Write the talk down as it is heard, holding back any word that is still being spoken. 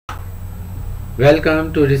Welcome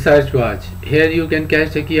to Research Watch. Here you can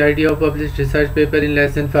catch the key idea of published research paper in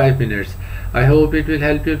less than 5 minutes. I hope it will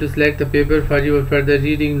help you to select the paper for your further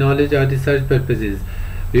reading, knowledge or research purposes.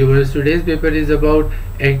 Viewers, today's paper is about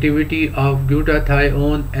activity of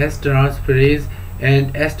glutathione, S-transferase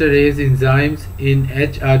and esterase enzymes in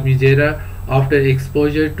H. armigera after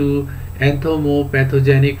exposure to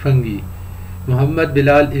entomopathogenic fungi. Muhammad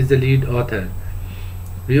Bilal is the lead author.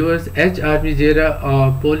 Viewers, H. armigera,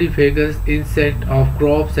 a polyphagous insect of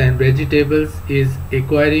crops and vegetables, is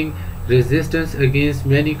acquiring resistance against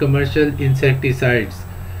many commercial insecticides.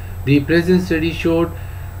 The present study showed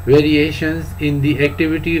variations in the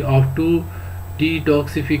activity of two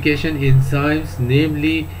detoxification enzymes,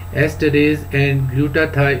 namely esterase and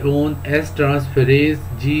glutathione S-transferase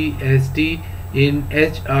 (GST) in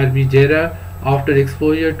H. armigera after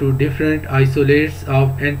exposure to different isolates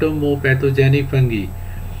of entomopathogenic fungi.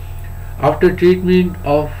 After treatment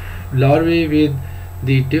of larvae with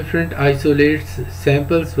the different isolates,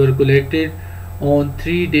 samples were collected on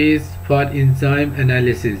 3 days for enzyme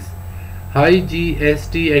analysis. High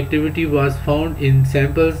GST activity was found in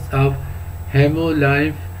samples of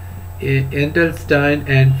hemolymph, intestine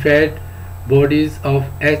and fat bodies of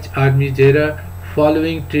H. armigera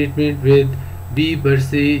following treatment with B.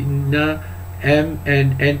 bursina, M.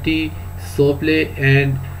 and anti-sople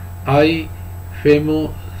and I.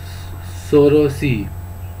 Femosorosi.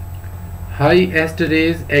 High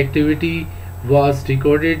esterase activity was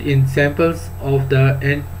recorded in samples of the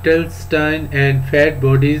intestine and fat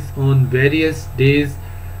bodies on various days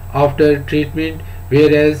after treatment,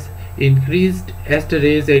 whereas increased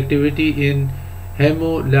esterase activity in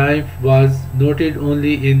hemolymph was noted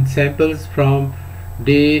only in samples from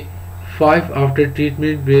day 5 after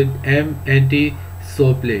treatment with M.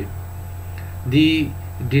 anti-sople. The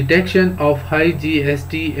detection of high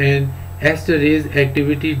GST and esterase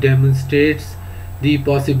activity demonstrates the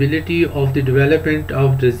possibility of the development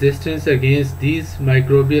of resistance against these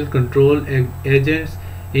microbial control agents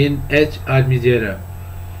in H. armigera.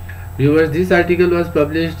 Viewers, this article was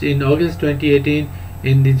published in August 2018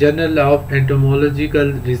 in the Journal of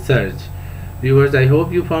Entomological Research. Viewers, I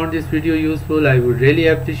hope you found this video useful. I would really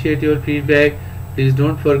appreciate your feedback. Please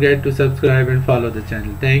don't forget to subscribe and follow the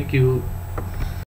channel. Thank you.